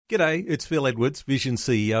G'day, it's Phil Edwards, Vision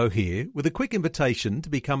CEO here, with a quick invitation to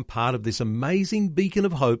become part of this amazing beacon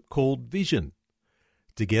of hope called Vision.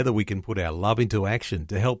 Together we can put our love into action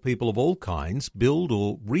to help people of all kinds build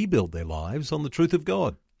or rebuild their lives on the truth of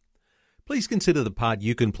God. Please consider the part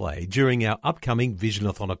you can play during our upcoming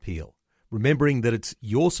Visionathon appeal, remembering that it's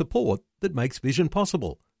your support that makes Vision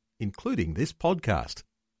possible, including this podcast.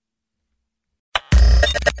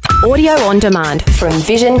 Audio on demand from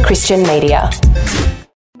Vision Christian Media.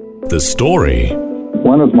 The story.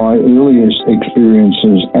 One of my earliest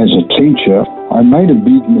experiences as a teacher, I made a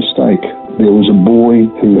big mistake. There was a boy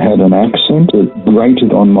who had an accent that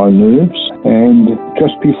grated on my nerves, and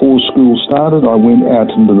just before school started, I went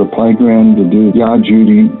out into the playground to do yard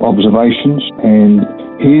duty observations, and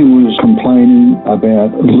he was complaining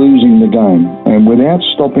about losing the game. And without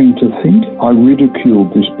stopping to think, I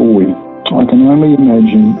ridiculed this boy. I can only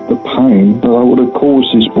imagine the pain that I would have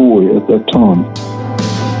caused this boy at that time.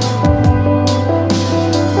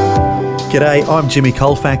 G'day, I'm Jimmy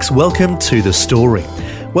Colfax. Welcome to The Story.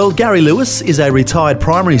 Well, Gary Lewis is a retired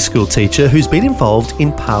primary school teacher who's been involved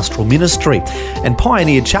in pastoral ministry and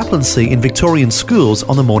pioneered chaplaincy in Victorian schools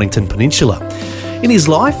on the Mornington Peninsula. In his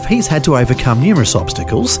life, he's had to overcome numerous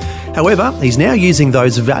obstacles. However, he's now using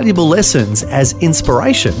those valuable lessons as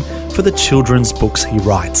inspiration for the children's books he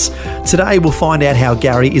writes. Today, we'll find out how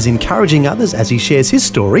Gary is encouraging others as he shares his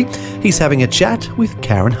story. He's having a chat with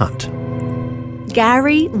Karen Hunt.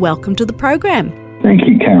 Gary, welcome to the program. Thank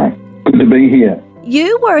you, Karen. Good to be here.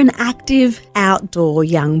 You were an active outdoor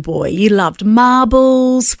young boy. You loved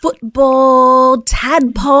marbles, football,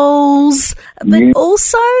 tadpoles, but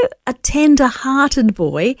also a tender-hearted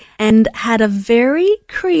boy and had a very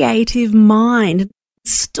creative mind.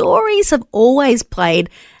 Stories have always played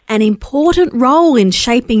an important role in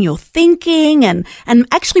shaping your thinking and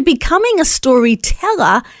actually becoming a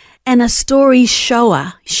storyteller and a story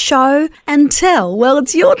shower. Show and tell. Well,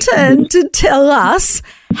 it's your turn to tell us,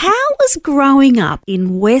 how was growing up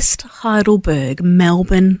in West Heidelberg,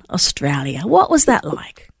 Melbourne, Australia? What was that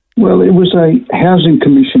like? Well, it was a housing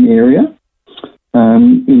commission area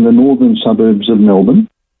in the northern suburbs of Melbourne.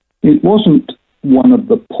 It wasn't one of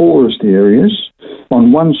the poorest areas.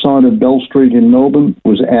 On one side of Bell Street in Melbourne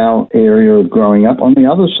was our area of growing up. On the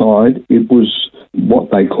other side, it was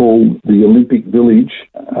what they call the Olympic Village.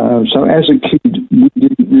 So as a kid, we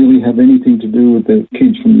didn't really have anything to do with the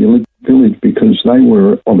kids from the Olympic Village because they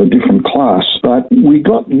were of a different class. But we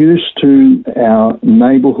got used to our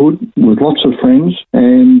neighbourhood with lots of friends,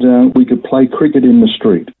 and we could play cricket in the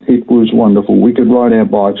street. It was wonderful. We could ride our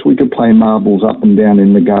bikes. We could play marbles up and down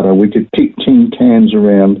in the gutter. We could kick tin cans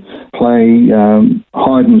around, play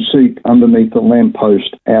hide and seek underneath the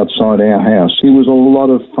lamppost outside our house. It was a lot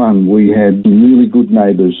of fun. We had really good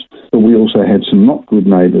neighbours, but we also had some not good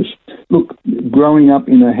neighbours. Look, growing up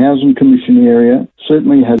in a housing commission area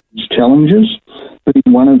certainly has its challenges.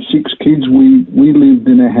 Being one of 6 kids, we lived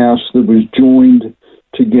in a house that was joined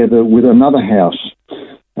together with another house.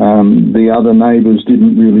 The other neighbours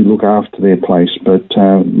didn't really look after their place, but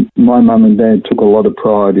my mum and dad took a lot of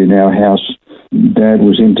pride in our house. Dad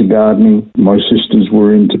was into gardening. My sisters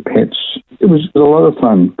were into pets. It was a lot of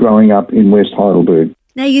fun growing up in West Heidelberg.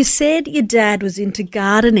 Now, you said your dad was into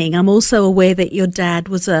gardening. I'm also aware that your dad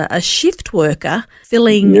was a shift worker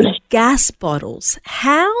filling gas bottles.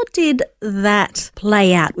 How did that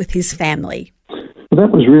play out with his family? Well,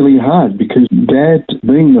 that was really hard because Dad,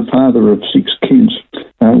 being the father of 6 kids,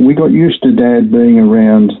 we got used to Dad being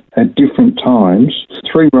around at different times.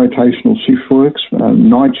 3 rotational shift works,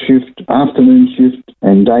 night shift, afternoon shift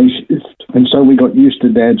and day shift. And so we got used to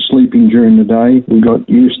Dad sleeping during the day. We got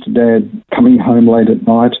used to Dad coming home late at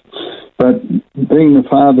night. But being the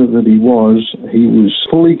father that he was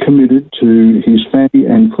fully committed to his family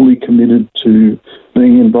and fully committed to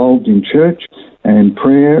being involved in church and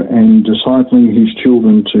prayer and discipling his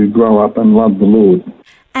children to grow up and love the Lord.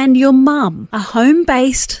 And your mum, a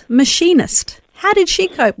home-based machinist. How did she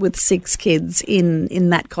cope with 6 kids in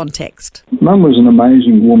that context? Mum was an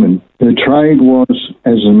amazing woman. Her trade was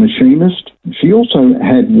as a machinist. She also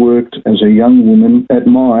had worked as a young woman at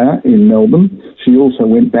Myer in Melbourne. She also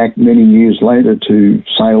went back many years later to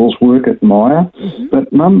sales work at Myer. Mm-hmm.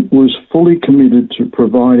 But Mum was fully committed to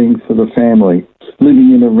providing for the family.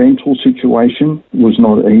 Living in a rental situation was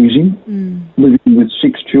not easy. Living with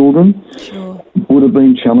 6 children would have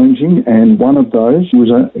been challenging, and one of those was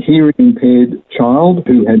a hearing-impaired child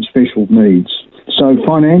who had special needs. So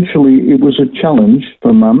financially, it was a challenge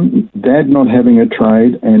for Mum, Dad not having a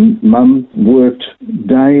trade, and Mum worked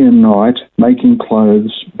day and night making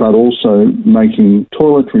clothes, but also making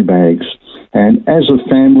toiletry bags. And as a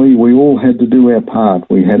family, we all had to do our part.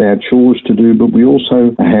 We had our chores to do, but we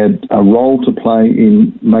also had a role to play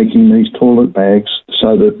in making these toilet bags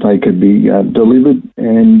so that they could be delivered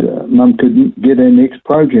and Mum could get her next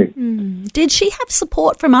project. Did she have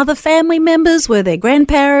support from other family members? Were there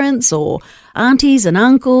grandparents or aunties and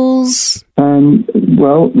uncles?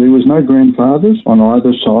 Well, there was no grandfathers on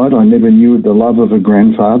either side. I never knew the love of a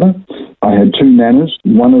grandfather. I had two nanas,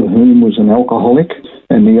 one of whom was an alcoholic,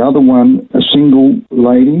 and the other one a single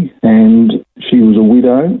lady, and she was a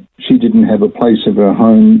widow. She didn't have a place of her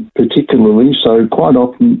home particularly, so quite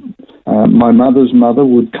often my mother's mother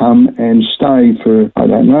would come and stay for, I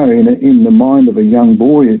don't know, in the mind of a young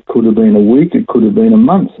boy, it could have been a week, it could have been a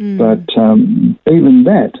month. But even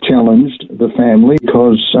that challenged the family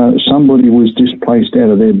because somebody was displaced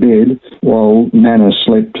out of their bed while Nana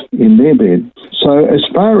slept in their bed. So as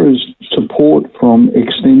far as support from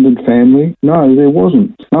extended family, no, there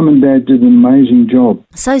wasn't. Mum and Dad did an amazing job.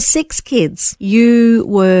 So 6 kids. You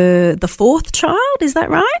were the 4th child, is that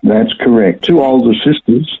right? That's correct. 2 older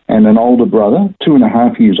sisters and an older brother,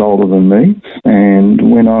 2.5 years older than me.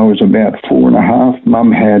 And when I was about 4.5,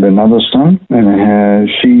 Mum had another son, and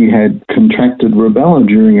she had contracted rubella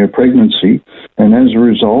during her pregnancy. And as a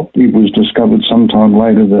result, it was discovered sometime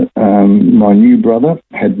later that my new brother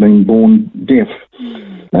had been born deaf.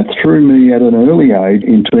 That threw me at an early age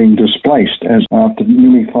into being displaced, as after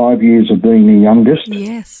nearly 5 years of being the youngest,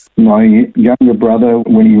 Yes. my younger brother,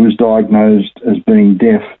 when he was diagnosed as being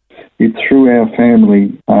deaf, it threw our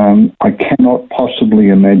family. I cannot possibly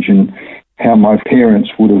imagine how my parents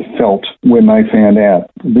would have felt when they found out.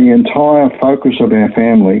 The entire focus of our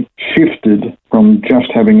family shifted from just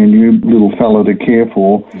having a new little fella to care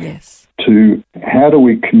for Yes. to how do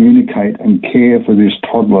we communicate and care for this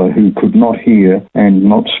toddler who could not hear and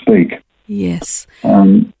not speak. Yes.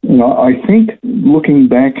 I think looking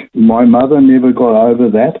back, my mother never got over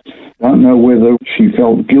that. I don't know whether she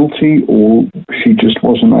felt guilty or she just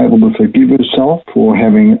wasn't able to forgive herself for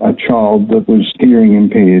having a child that was hearing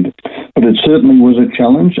impaired. But it certainly was a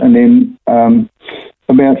challenge. And then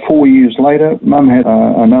about 4 years later, Mum had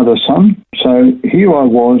another son. So here I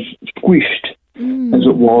was squished as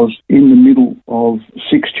it was in the middle of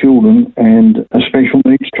 6 children and a special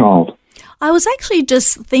needs child. I was actually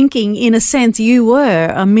just thinking, in a sense, you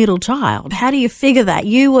were a middle child. How do you figure that?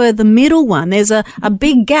 You were the middle one. There's a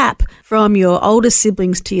big gap from your older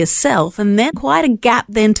siblings to yourself, and then quite a gap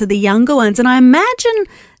then to the younger ones. And I imagine,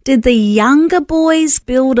 did the younger boys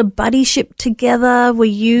build a buddyship together? Were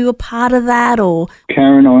you a part of that? Or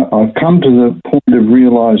Karen, I've come to the point of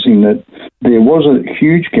realising that there was a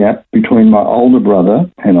huge gap between my older brother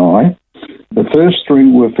and I. The first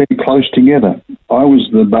 3 were fairly close together. I was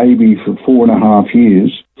the baby for 4.5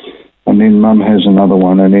 years, and then Mum has another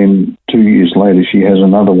one, and then 2 years later she has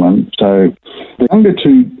another one. So the younger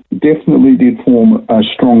 2 definitely did form a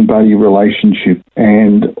strong buddy relationship,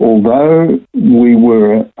 and although we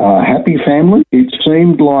were a happy family, it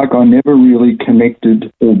seemed like I never really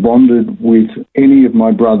connected or bonded with any of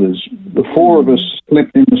my brothers. The 4 of us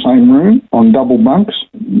slept in the same room on double bunks,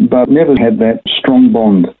 but never had that strong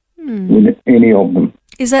bond with any of them.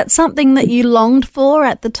 is that something that you longed for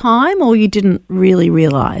at the time, or you didn't really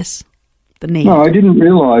realise the need? No, I didn't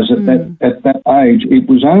realise at that age. It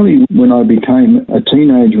was only when I became a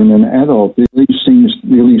teenager and an adult that these things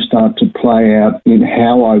really start to play out in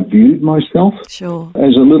how I viewed myself. Sure.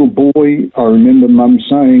 As a little boy, I remember Mum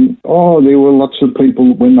saying, there were lots of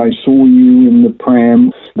people, when they saw you in the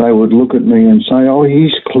pram, they would look at me and say,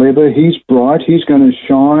 he's clever, he's bright, he's going to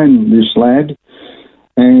shine, this lad.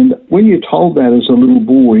 And when you're told that as a little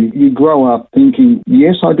boy, you grow up thinking,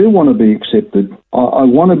 yes, I do want to be accepted. I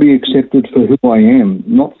want to be accepted for who I am,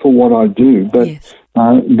 not for what I do. But Yes.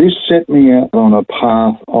 This set me out on a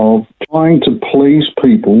path of trying to please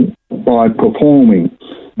people by performing,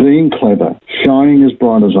 being clever, shining as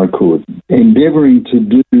bright as I could, endeavouring to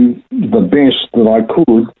do the best that I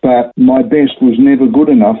could, but my best was never good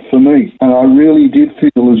enough for me. And I really did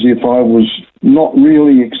feel as if I was not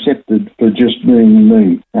really accepted for just being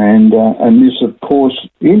me. And this, of course,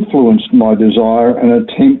 influenced my desire and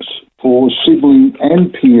attempts for sibling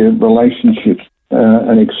and peer relationships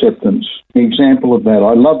and acceptance. An example of that,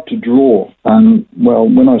 I love to draw.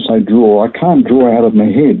 When I say draw, I can't draw out of my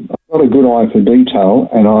head. I've got a good eye for detail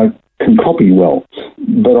and I can copy well,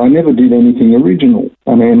 but I never did anything original.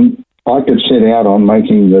 I mean, I could set out on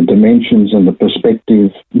making the dimensions and the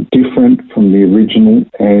perspective different from the original,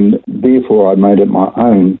 and therefore I made it my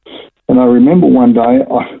own. And I remember one day,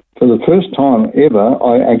 for the first time ever,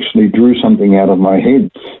 I actually drew something out of my head.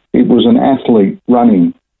 It was an athlete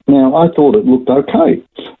running. Now, I thought it looked okay.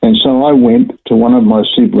 And so I went to one of my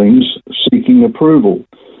siblings seeking approval.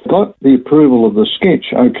 Got the approval of the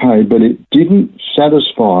sketch, okay, but it didn't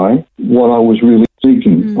satisfy what I was really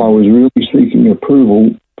seeking. I was really seeking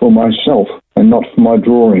approval for myself and not for my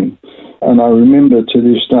drawing. And I remember to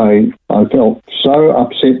this day, I felt so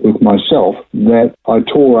upset with myself that I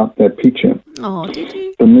tore up that picture. Oh, did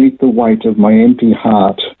you? Beneath the weight of my empty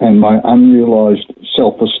heart and my unrealised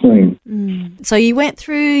self-esteem. So you went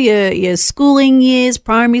through your schooling years,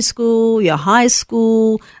 primary school, your high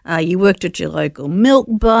school, you worked at your local milk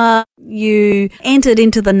bar, you entered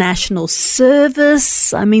into the national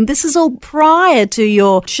service. I mean, this is all prior to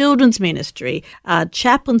your children's ministry,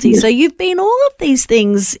 chaplaincy. Yes. So you've been all of these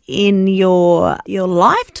things in your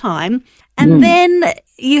lifetime, and then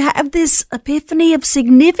you have this epiphany of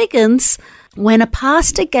significance when a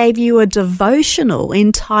pastor gave you a devotional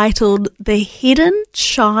entitled The Hidden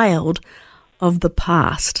Child of the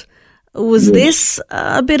Past. Was this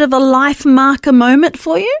a bit of a life marker moment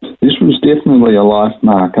for you? This was definitely a life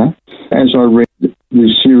marker. As I read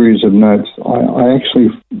this series of notes, I actually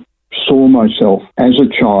saw myself as a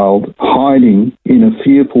child hiding in a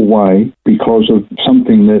fearful way because of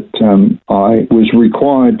something that I was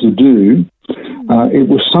required to do. It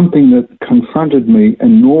was something that confronted me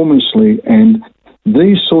enormously, and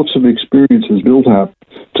these sorts of experiences built up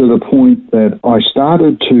to the point that I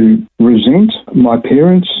started to resent my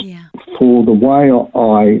parents for the way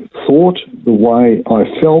I thought, the way I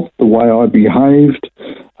felt, the way I behaved.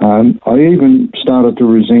 I even started to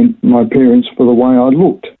resent my parents for the way I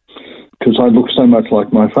looked, because I looked so much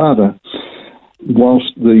like my father.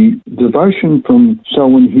 Whilst the devotion from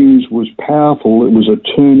Selwyn Hughes was powerful, it was a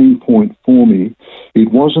turning point for me. It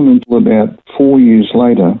wasn't until about 4 years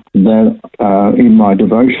later that in my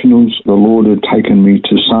devotionals, the Lord had taken me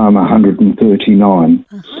to Psalm 139.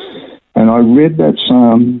 And I read that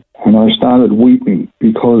psalm and I started weeping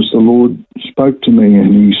because the Lord spoke to me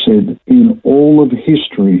and he said, in all of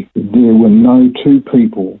history, there were no two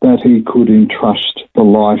people that he could entrust the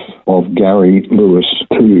life of Gary Lewis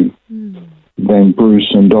to than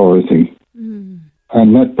Bruce and Dorothy.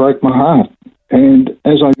 And that broke my heart. And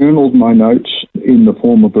as I journaled my notes in the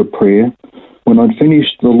form of a prayer, when I'd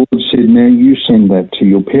finished, the Lord said, now you send that to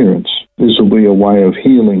your parents. This will be a way of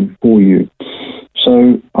healing for you.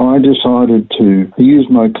 So I decided to use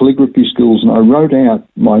my calligraphy skills and I wrote out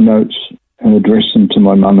my notes and addressed them to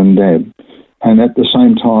my mum and dad. And at the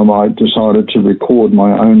same time, I decided to record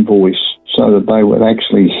my own voice so that they would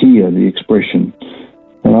actually hear the expression.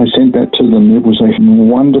 And I sent that to them. It was a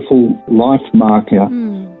wonderful life marker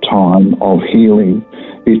time of healing.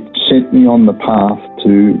 It set me on the path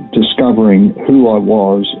to discovering who I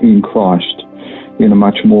was in Christ in a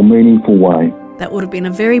much more meaningful way. That would have been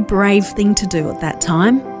a very brave thing to do at that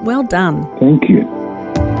time. Well done. Thank you.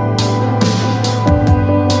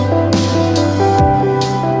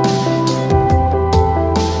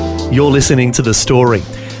 You're listening to The Story.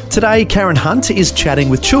 Today, Karen Hunt is chatting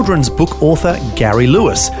with children's book author Gary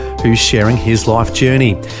Lewis, who's sharing his life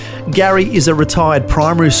journey. Gary is a retired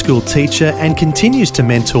primary school teacher and continues to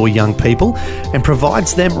mentor young people and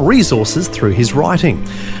provides them resources through his writing.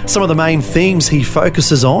 Some of the main themes he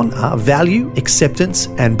focuses on are value, acceptance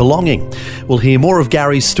and belonging. We'll hear more of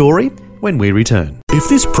Gary's story when we return. If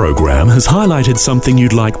this program has highlighted something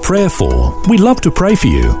you'd like prayer for, we'd love to pray for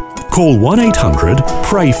you. Call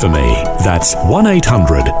 1-800-PRAY-FOR-ME. That's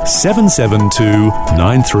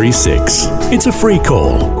 1-800-772-936. It's a free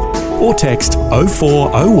call. Or text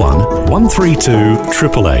 0401 132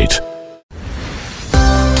 888.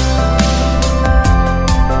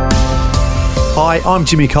 Hi, I'm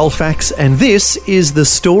Jimmy Colfax and this is The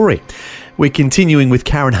Story. We're continuing with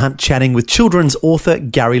Karen Hunt chatting with children's author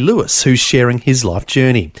Gary Lewis, who's sharing his life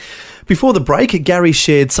journey. Before the break, Gary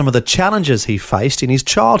shared some of the challenges he faced in his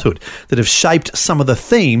childhood that have shaped some of the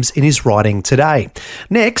themes in his writing today.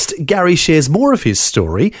 Next, Gary shares more of his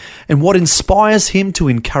story and what inspires him to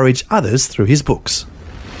encourage others through his books.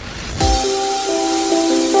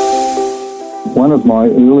 One of my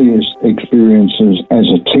earliest experiences as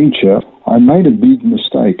a teacher, I made a big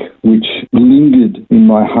mistake which lingered in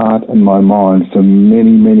my heart and my mind for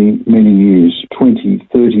many, many, many years, 20,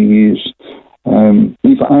 30 years.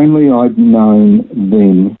 If only I'd known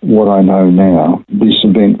then what I know now, this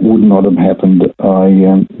event would not have happened.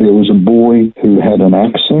 There was a boy who had an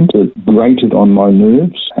accent that grated on my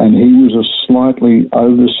nerves, and he was a slightly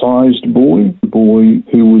oversized boy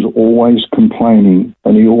who was always complaining,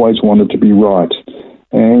 and he always wanted to be right.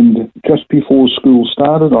 And just before school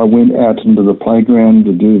started, I went out into the playground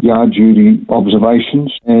to do yard duty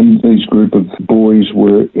observations, and these group of boys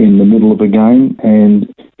were in the middle of a game,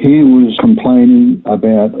 and he was complaining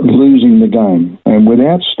about losing the game. And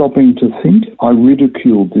without stopping to think, I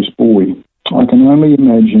ridiculed this boy. I can only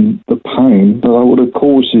imagine the pain that I would have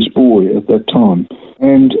caused this boy at that time.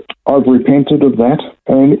 And I've repented of that.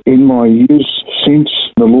 And in my years since,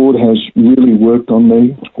 the Lord has really worked on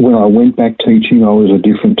me. When I went back teaching, I was a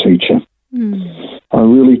different teacher. I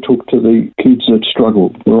really took to the kids that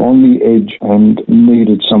struggled, were on the edge and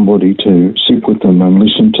needed somebody to sit with them and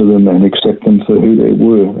listen to them and accept them for who they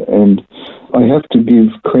were. And I have to give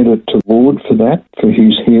credit to the Lord for that, for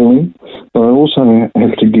his healing. But I also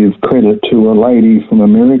have to give credit to a lady from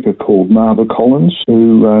America called Marva Collins,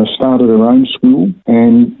 who started her own school,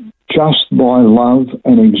 and just by love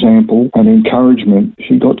and example and encouragement,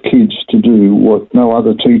 she got kids to do what no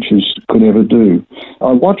other teachers could ever do.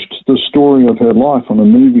 I watched the story of her life on a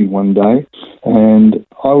movie one day, and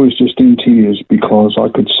I was just in tears because I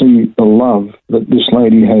could see the love that this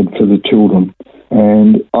lady had for the children.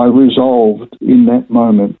 And I resolved in that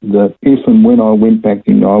moment that if and when I went back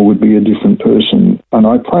in, I would be a different person. And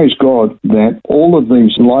I praise God that all of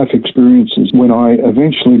these life experiences, when I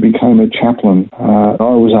eventually became a chaplain, I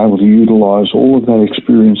was able to utilise all of that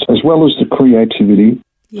experience, as well as the creativity,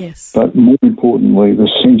 yes, but more importantly,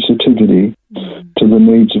 the sensitivity to the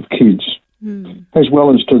needs of kids, as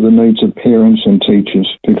well as to the needs of parents and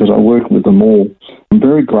teachers, because I work with them all. I'm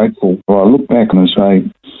very grateful. I look back and I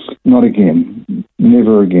say, not again,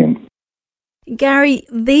 never again. Gary,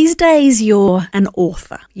 these days you're an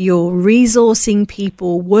author. You're resourcing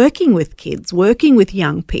people, working with kids, working with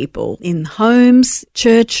young people in homes,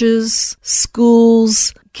 churches,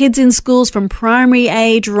 schools, kids in schools from primary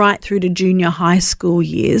age right through to junior high school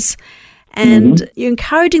years. And you're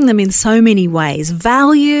encouraging them in so many ways.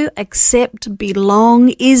 Value, accept, belong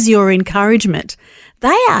is your encouragement.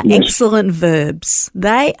 They are excellent verbs.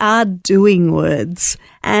 They are doing words.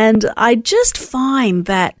 And I just find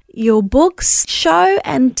that your books show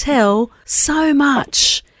and tell so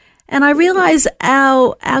much. And I realise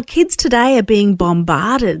our kids today are being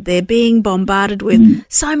bombarded. They're being bombarded with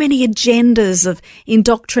so many agendas of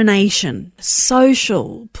indoctrination,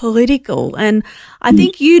 social, political. And I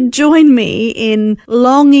think you'd join me in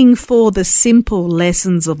longing for the simple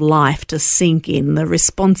lessons of life to sink in, the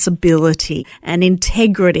responsibility and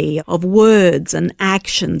integrity of words and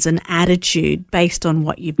actions and attitude based on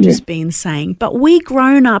what you've just been saying. But we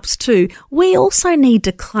grown-ups too, we also need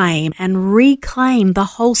to claim and reclaim the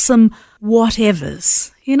wholesome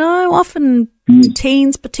whatevers. You know, often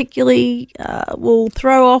teens particularly will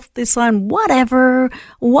throw off this line, whatever.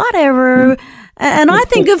 And I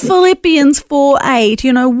think of Philippians 4:8,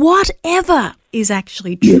 you know, whatever is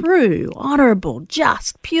actually true, honourable,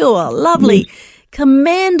 just, pure, lovely,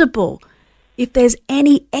 commendable. If there's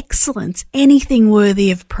any excellence, anything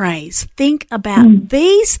worthy of praise, think about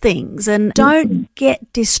these things and don't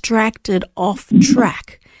get distracted off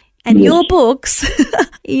track. And your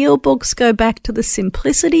books go back to the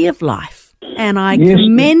simplicity of life. And I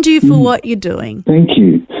commend you for what you're doing. Thank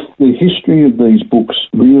you. The history of these books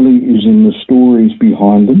really is in the stories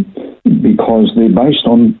behind them, because they're based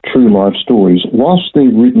on true life stories. Whilst they're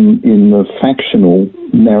written in the factional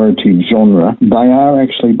narrative genre, they are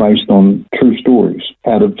actually based on true stories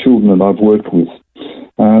out of children that I've worked with.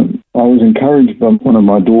 I was encouraged by one of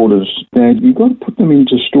my daughters, Dad, you've got to put them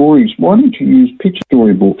into stories. Why don't you use picture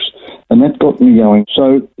story books? And that got me going.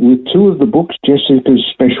 So with two of the books, Jessica's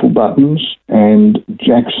Special Buttons and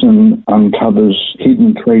Jackson Uncovers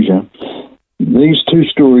Hidden Treasure, these two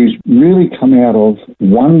stories really come out of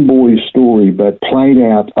one boy's story, but played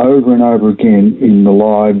out over and over again in the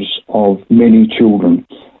lives of many children.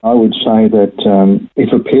 I would say that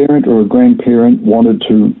if a parent or a grandparent wanted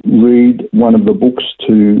to read one of the books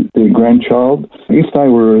to their grandchild, if they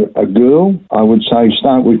were a girl, I would say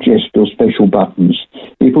start with Jessica's Special Buttons.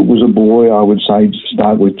 If it was a boy, I would say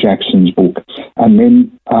start with Jackson's book. And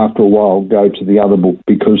then after a while, go to the other book,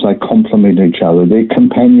 because they complement each other. They're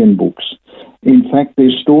companion books. In fact,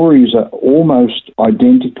 their stories are almost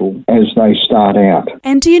identical as they start out.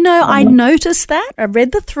 And do you know, I noticed that. I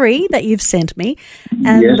read the 3 that you've sent me,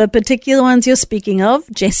 and the particular ones you're speaking of,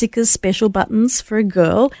 Jessica's Special Buttons for a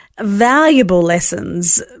Girl, valuable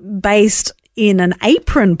lessons based in an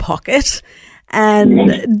apron pocket,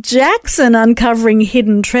 and Jackson Uncovering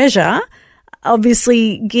Hidden Treasure,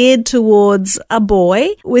 obviously geared towards a boy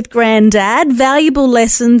with granddad, valuable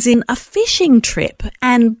lessons in a fishing trip.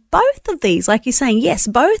 And both of these, like you're saying, yes,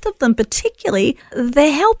 both of them particularly,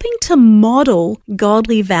 they're helping to model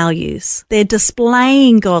godly values. They're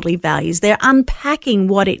displaying godly values. They're unpacking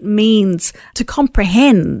what it means to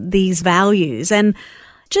comprehend these values. And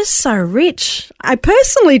just so rich. I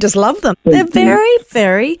personally just love them. They're very,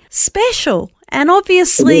 very special. And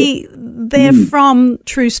obviously they're from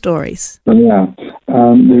true stories. Yeah.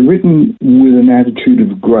 They're written with an attitude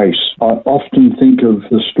of grace. I often think of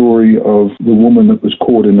the story of the woman that was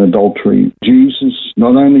caught in adultery. Jesus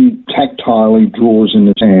not only tactilely draws in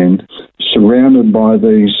his hand, surrounded by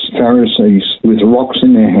these Pharisees with rocks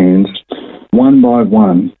in their hands, one by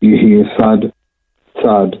one you hear thud,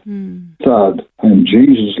 thud, thud, and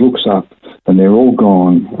Jesus looks up and they're all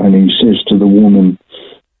gone, and he says to the woman,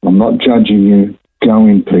 I'm not judging you, go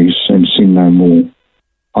in peace and sin no more.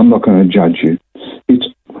 I'm not going to judge you. It's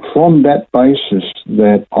from that basis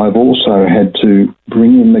that I've also had to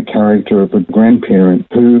bring in the character of a grandparent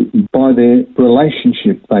who, by their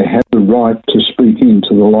relationship, they have the right to speak into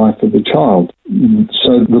the life of the child.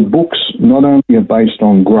 So the books not only are based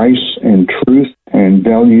on grace and truth and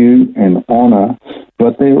value and honour,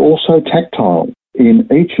 but they're also tactile. In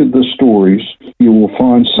each of the stories, you will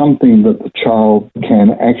find something that the child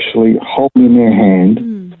can actually hold in their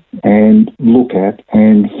hand and look at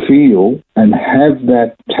and feel and have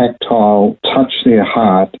that tactile touch their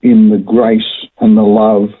heart in the grace and the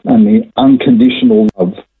love and the unconditional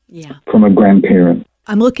love from a grandparent.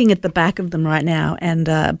 I'm looking at the back of them right now,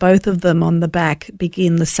 and both of them on the back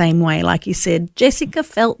begin the same way. Like you said, Jessica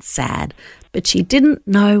felt sad, but she didn't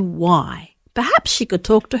know why. Perhaps she could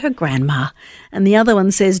talk to her grandma. And the other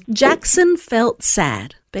one says, Jackson felt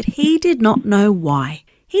sad, but he did not know why.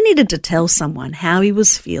 He needed to tell someone how he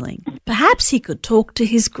was feeling. Perhaps he could talk to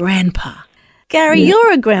his grandpa. Gary,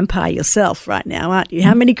 you're a grandpa yourself right now, aren't you?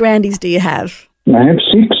 How many grandies do you have? I have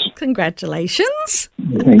 6. Congratulations.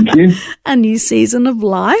 Thank you. A new season of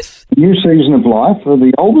life. New season of life.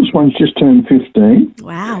 The oldest one's just turned 15.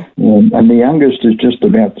 Wow. And the youngest is just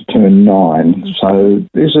about to turn 9. So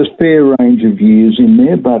there's a fair range of years in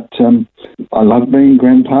there, but I love being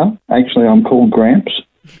grandpa. Actually, I'm called Gramps.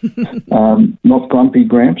 Not Grumpy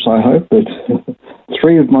Gramps, I hope, but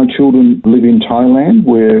 3 of my children live in Thailand,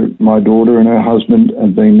 where my daughter and her husband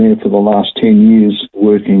have been there for the last 10 years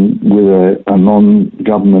working with a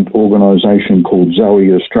non-government organisation called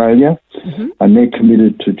Zoe Australia, and they're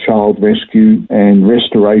committed to child rescue and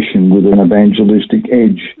restoration with an evangelistic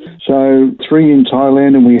edge. So 3 in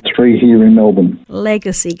Thailand and we have 3 here in Melbourne.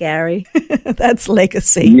 Legacy, Gary. That's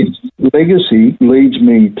legacy. Yes. Legacy leads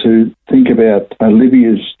me to think about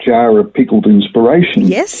Olivia's jar of pickled inspiration,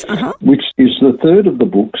 which is the third of the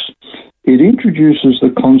books. It introduces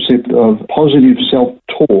the concept of positive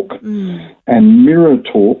self-talk and mirror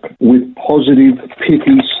talk with positive,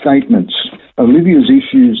 pithy statements. Olivia's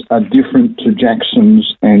issues are different to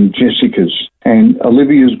Jackson's and Jessica's, and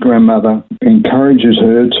Olivia's grandmother encourages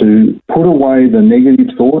her to put away the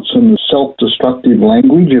negative thoughts and the self-destructive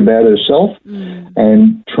language about herself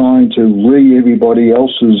and trying to read everybody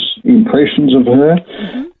else's impressions of her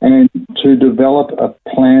and to develop a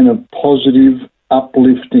plan of positive,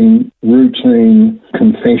 uplifting, routine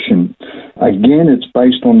confession. Again, it's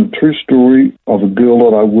based on the true story of a girl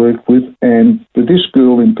that I work with, and for this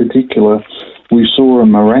girl in particular, we saw a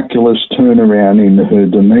miraculous turnaround in her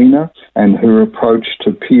demeanour and her approach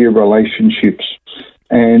to peer relationships.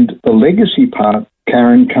 And the legacy part,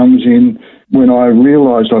 Karen, comes in when I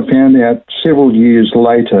realised, I found out several years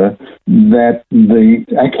later that the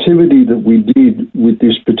activity that we did with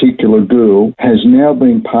this particular girl has now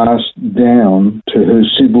been passed down to her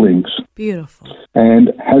siblings. Beautiful.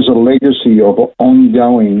 And has a legacy of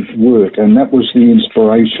ongoing work. And that was the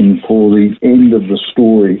inspiration for the end of the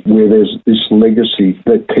story, where there's this legacy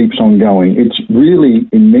that keeps on going. It's really,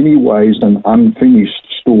 in many ways, an unfinished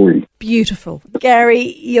story. Beautiful.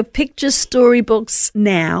 Gary, your picture storybooks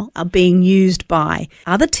now are being used by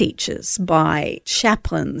other teachers, by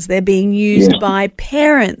chaplains. They're being used by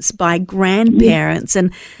parents, by grandparents,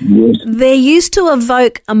 and they're used to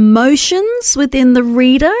evoke emotions within the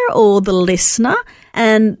reader or the listener,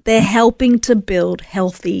 and they're helping to build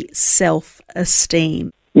healthy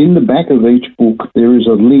self-esteem. In the back of each book, there is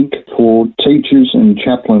a link for teachers and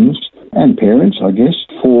chaplains and parents, I guess,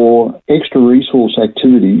 for extra resource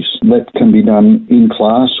activities that can be done in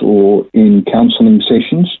class or in counselling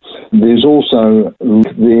sessions. There's also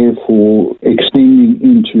there for extending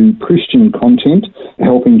into Christian content,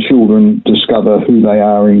 helping children discover who they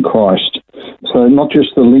are in Christ. So not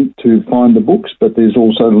just the link to find the books, but there's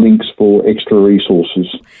also links for extra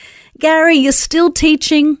resources. Gary, you're still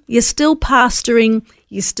teaching, you're still pastoring,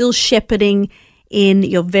 you're still shepherding in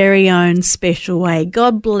your very own special way.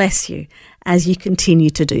 God bless you as you continue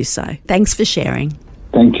to do so. Thanks for sharing.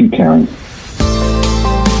 Thank you, Karen.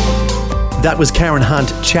 That was Karen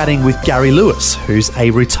Hunt chatting with Gary Lewis, who's a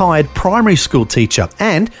retired primary school teacher.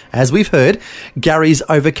 And, as we've heard, Gary's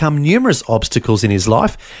overcome numerous obstacles in his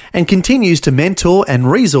life and continues to mentor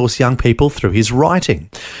and resource young people through his writing.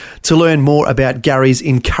 To learn more about Gary's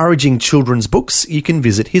encouraging children's books, you can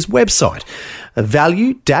visit his website,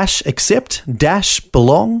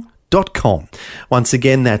 value-accept-belong.com. Once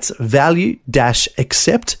again, that's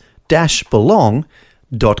value-accept-belong.com.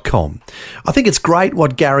 I think it's great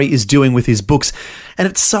what Gary is doing with his books, and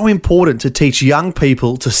it's so important to teach young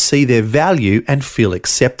people to see their value and feel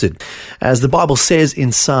accepted. As the Bible says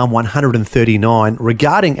in Psalm 139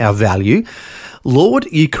 regarding our value, Lord,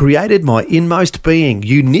 you created my inmost being.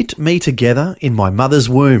 You knit me together in my mother's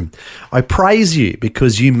womb. I praise you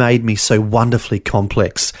because you made me so wonderfully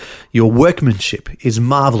complex. Your workmanship is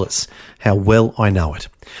marvellous. How well I know it.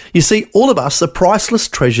 You see, all of us are priceless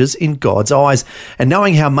treasures in God's eyes, and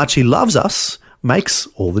knowing how much he loves us makes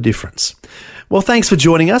all the difference. Well, thanks for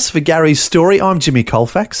joining us for Gary's story. I'm Jimmy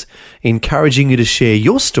Colfax, encouraging you to share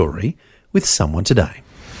your story with someone today.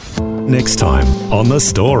 Next time on The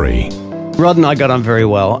Story. Rod and I got on very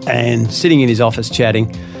well, and sitting in his office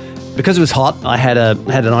chatting, because it was hot, I had a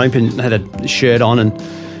shirt on, and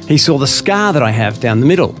he saw the scar that I have down the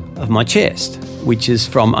middle of my chest, which is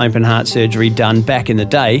from open heart surgery done back in the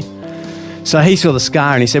day. So he saw the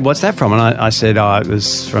scar and he said, "What's that from?" And I said, "Oh, it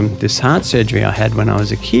was from this heart surgery I had when I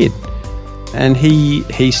was a kid." And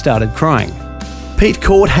he started crying. Pete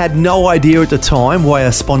Court had no idea at the time why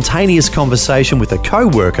a spontaneous conversation with a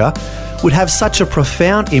co-worker would have such a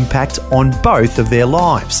profound impact on both of their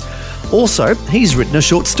lives. Also, he's written a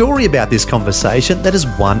short story about this conversation that has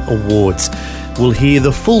won awards. We'll hear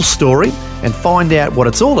the full story and find out what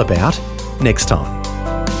it's all about next time.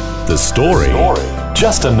 The Story.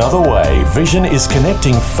 Just another way Vision is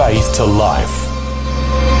connecting faith to life.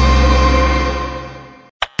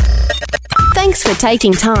 Thanks for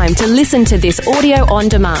taking time to listen to this audio on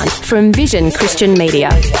demand from Vision Christian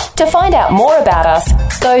Media. To find out more about us,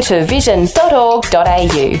 go to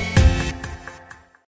vision.org.au.